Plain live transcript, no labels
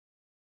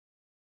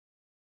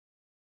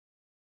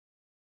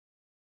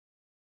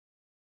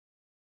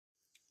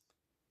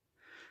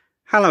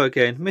Hello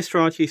again, Mr.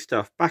 RG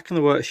Stuff, back in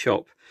the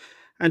workshop,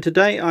 and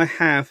today I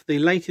have the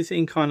latest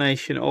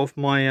incarnation of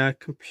my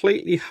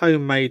completely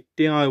homemade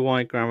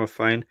DIY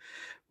gramophone,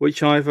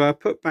 which I've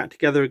put back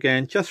together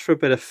again just for a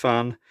bit of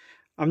fun.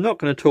 I'm not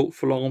going to talk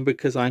for long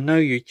because I know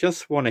you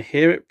just want to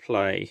hear it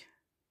play.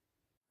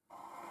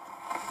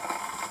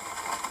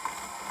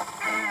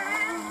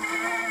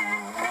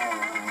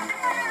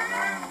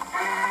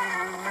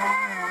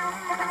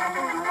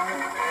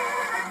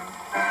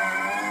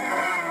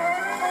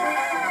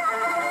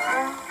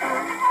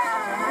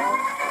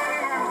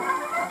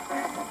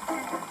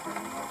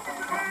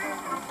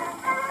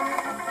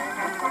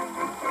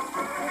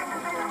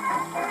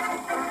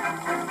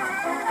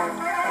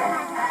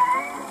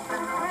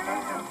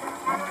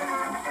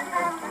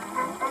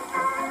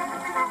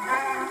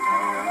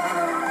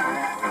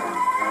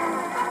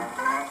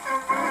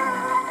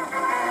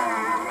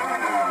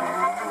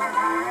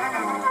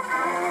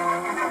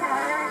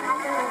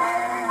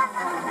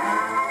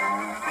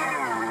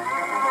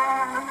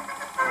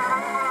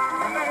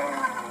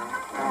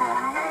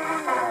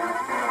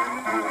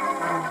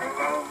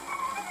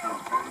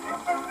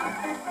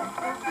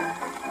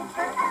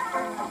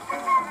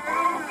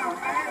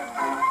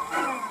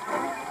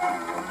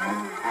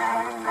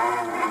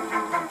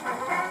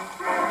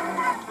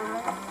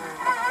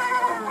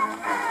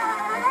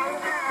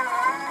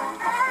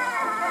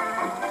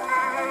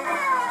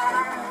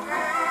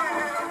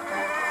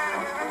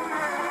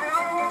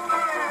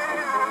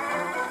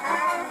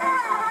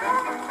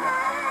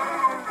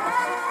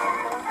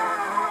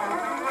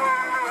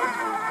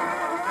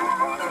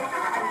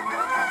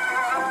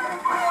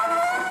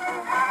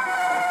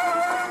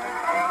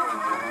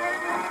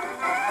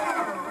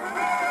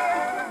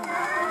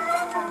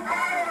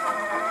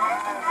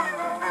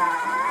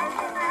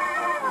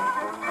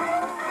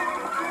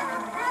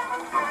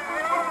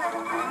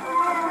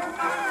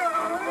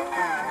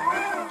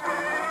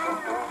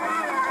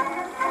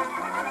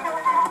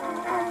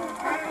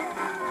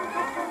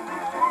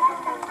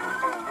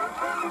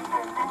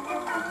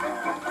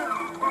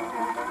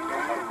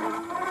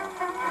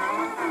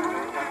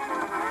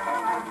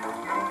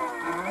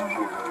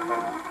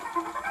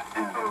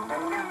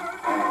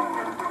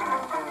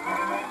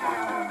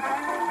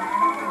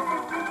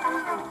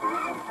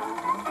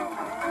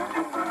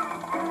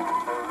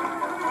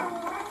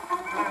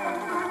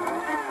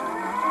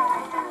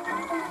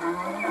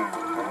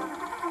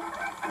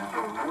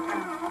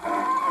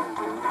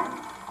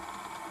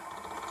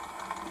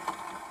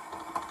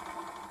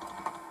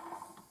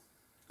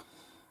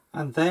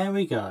 And there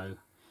we go.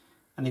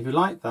 And if you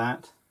like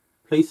that,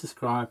 please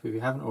subscribe if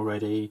you haven't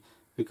already,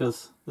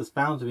 because there's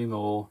bound to be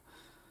more.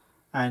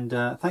 And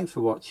thanks for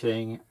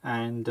watching,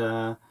 and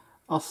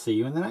I'll see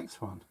you in the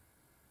next one.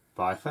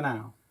 Bye for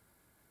now.